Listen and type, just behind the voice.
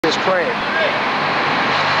this crane.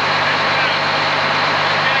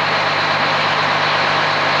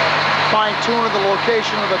 Fine-tuning the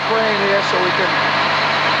location of the crane here so we can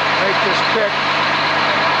make this pick.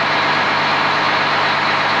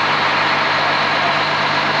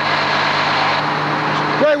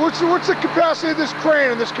 Ray, what's the capacity of this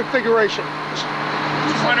crane in this configuration?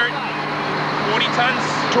 240 tons.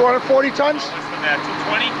 240 tons? Less than that,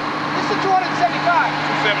 220? This is 275.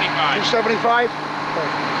 275. 275?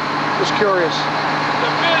 Okay. Just curious.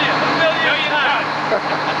 A million tons.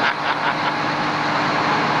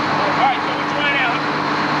 Alright, so we're trying to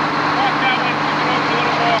walk that one, keep it over a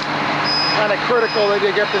little more. Kind of critical that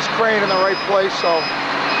you get this crane in the right place so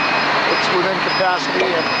it's within capacity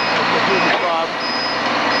and it can do the job.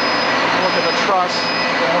 Look at the truss,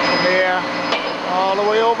 going from there all the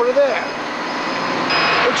way over to there.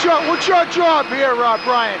 What's your job here,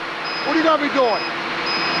 Brian? What are you gonna be doing?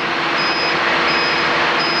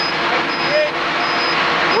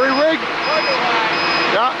 Re-rig?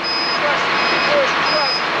 Yeah.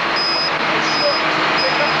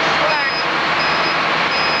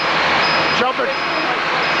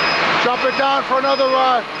 Jump it down for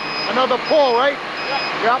another pull, right?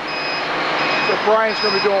 Yep. That's what Brian's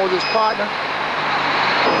going to be doing with his partner.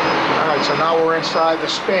 All right, so now we're inside the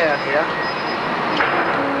span here.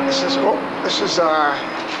 This is what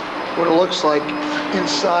it looks like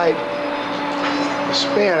inside the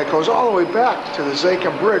span. It goes all the way back to the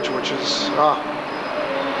Saugus Bridge, which is I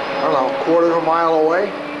don't know, a quarter of a mile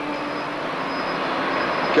away.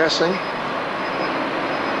 Guessing.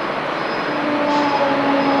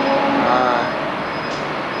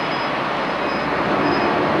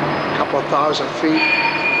 Couple of thousand feet,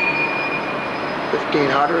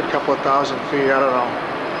 1,500, couple of thousand feet, I don't know.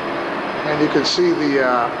 And you can see the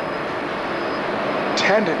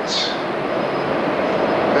tendons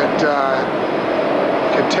that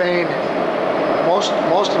contain,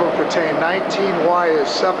 most of them contain 19 wires,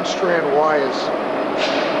 7-strand wires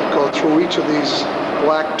that go through each of these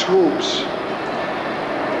black tubes,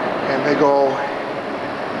 and they go,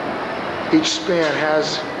 each span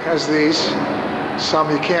has these.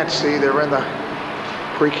 Some you can't see, they're in the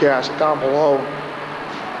precast down below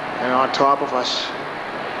and on top of us.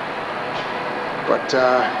 But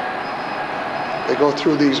they go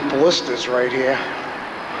through these blisters right here,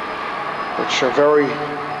 which are very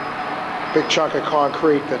big chunk of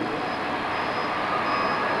concrete that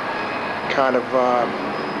kind of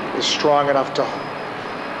is strong enough to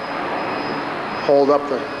hold up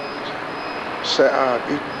the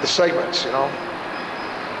segments, you know.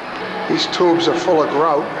 These tubes are full of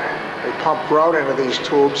grout. They pump grout into these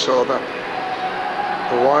tubes, so the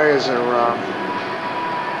wires are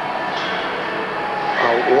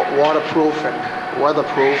waterproof and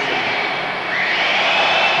weatherproof.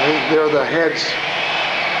 And they're the heads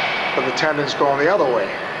of the tendons going the other way.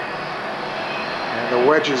 And the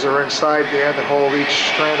wedges are inside there that hold each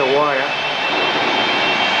strand of wire.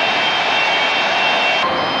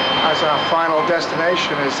 As our final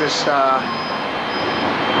destination is this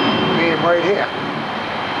beam right here.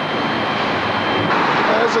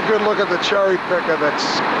 There's a good look at the cherry picker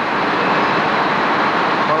that's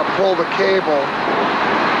going to pull the cable.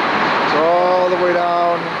 It's all the way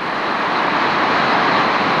down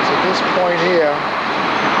to this point here.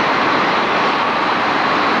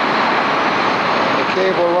 The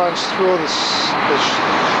cable runs through the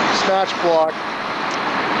snatch block,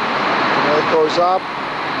 and it goes up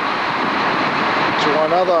to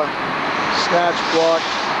another snatch block,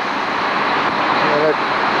 and it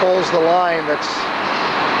pulls the line that's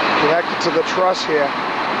connected to the truss here.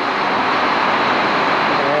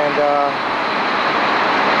 And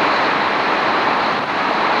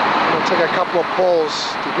it'll take a couple of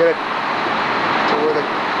pulls to get it to where the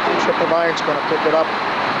triple nine's going to pick it up.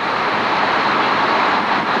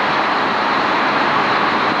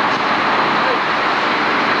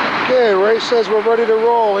 Okay, Ray says we're ready to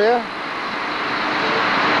roll here.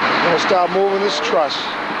 We're going to start moving this truss.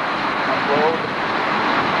 Upload.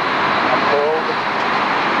 Upload.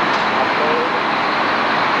 Upload.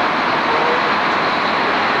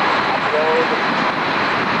 Upload. Upload.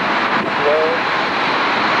 Upload.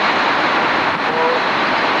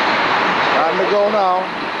 Time to go now.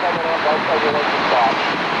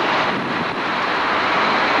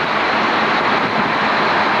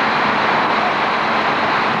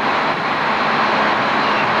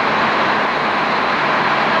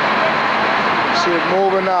 See it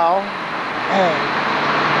moving now.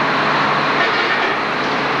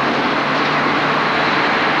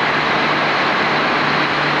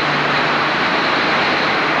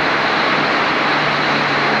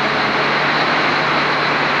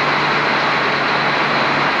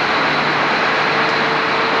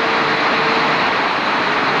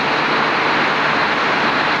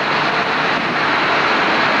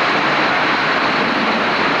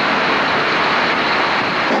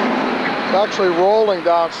 actually rolling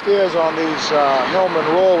downstairs on these Hillman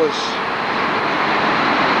rollers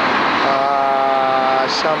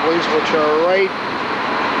assemblies, which are right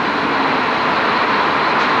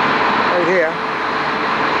here.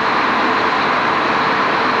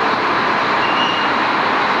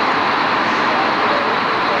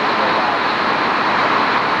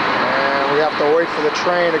 And we have to wait for the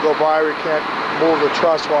train to go by. We can't move the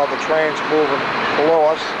truss while the train's moving below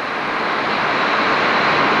us.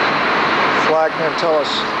 Flagmen tell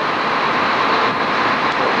us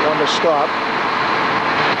when to stop.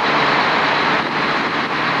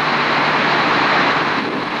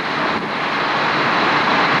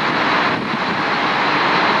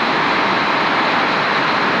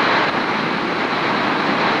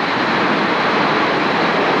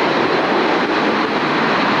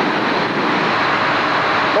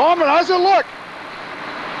 Norman, how's it look?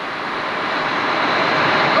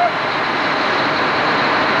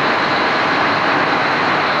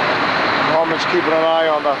 Norman's keeping an eye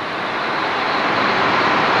on the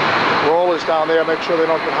rollers down there, make sure they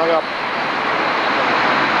don't get hung up.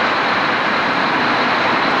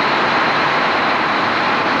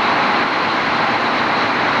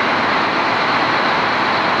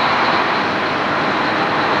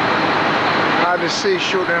 Hard to see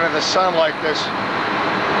shooting into the sun like this,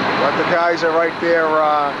 but the guys are right there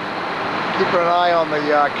keeping an eye on the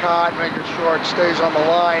cart, making sure it stays on the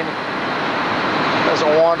line,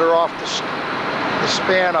 doesn't wander off the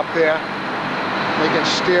span up there. They can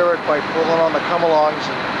steer it by pulling on the come-alongs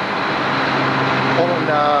and pulling,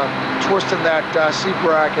 twisting that seat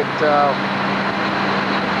bracket,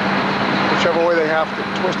 whichever way they have to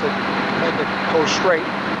twist it, make it go straight.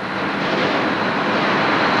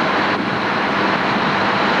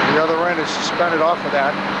 The other end is suspended off of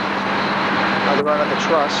that. Other end of the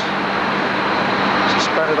truss,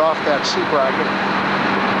 suspended off that seat bracket.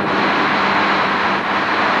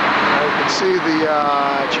 See the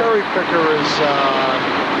cherry picker is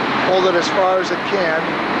pulled it as far as it can.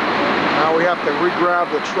 Now we have to re-grab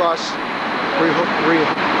the truss, re-hook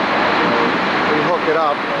it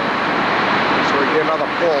up, so we get another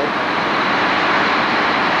pull.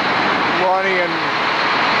 Ronnie and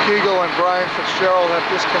Kegel and Brian Fitzgerald have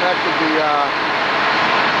disconnected the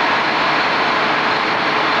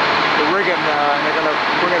rigging, and they're going to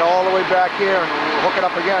bring it all the way back here and hook it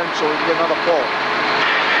up again so we can get another pull.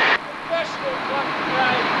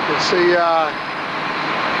 You can see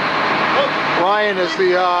Ryan is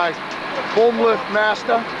the boom lift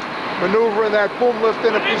master, maneuvering that boom lift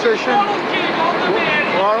into position.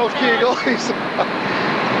 Ronald Kegel.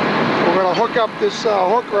 We're going to hook up this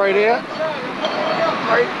hook right here.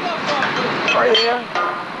 Right here.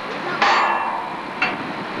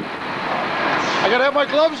 I got to have my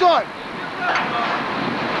gloves on.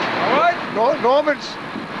 All right. Norman's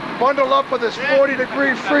bundled up with this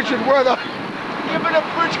 40-degree frigid weather. Give it a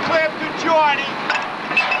bridge clamp to Johnny.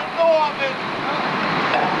 Norman.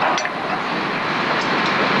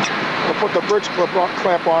 We'll put the bridge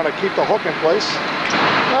clamp on to keep the hook in place.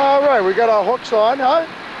 All right, we got our hooks on, huh?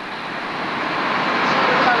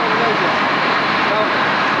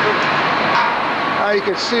 Now you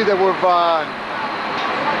can see that we've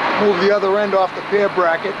moved the other end off the pair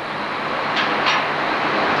bracket.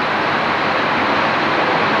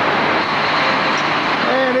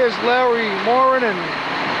 And here's Larry Morin and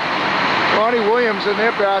Ronnie Williams in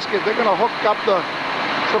their basket. They're going to hook up the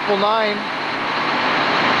 999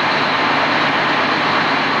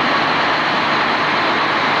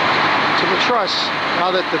 to the truss.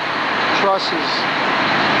 Now that the truss is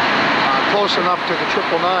close enough to the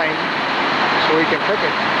 999, so we can pick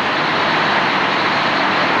it.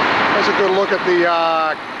 That's a good look at the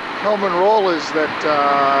Hillman rollers that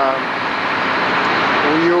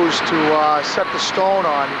we use to set the stone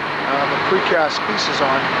on, the precast pieces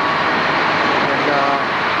on, and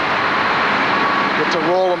get to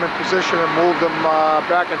roll them in position and move them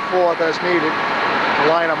back and forth as needed,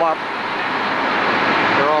 line them up.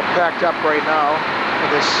 They're all packed up right now for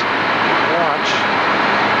this launch.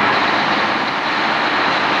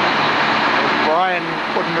 Brian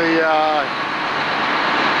putting the,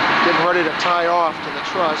 getting ready to tie off to the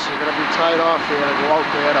truss. You're going to be tied off here to go out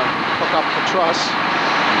there to hook up the truss.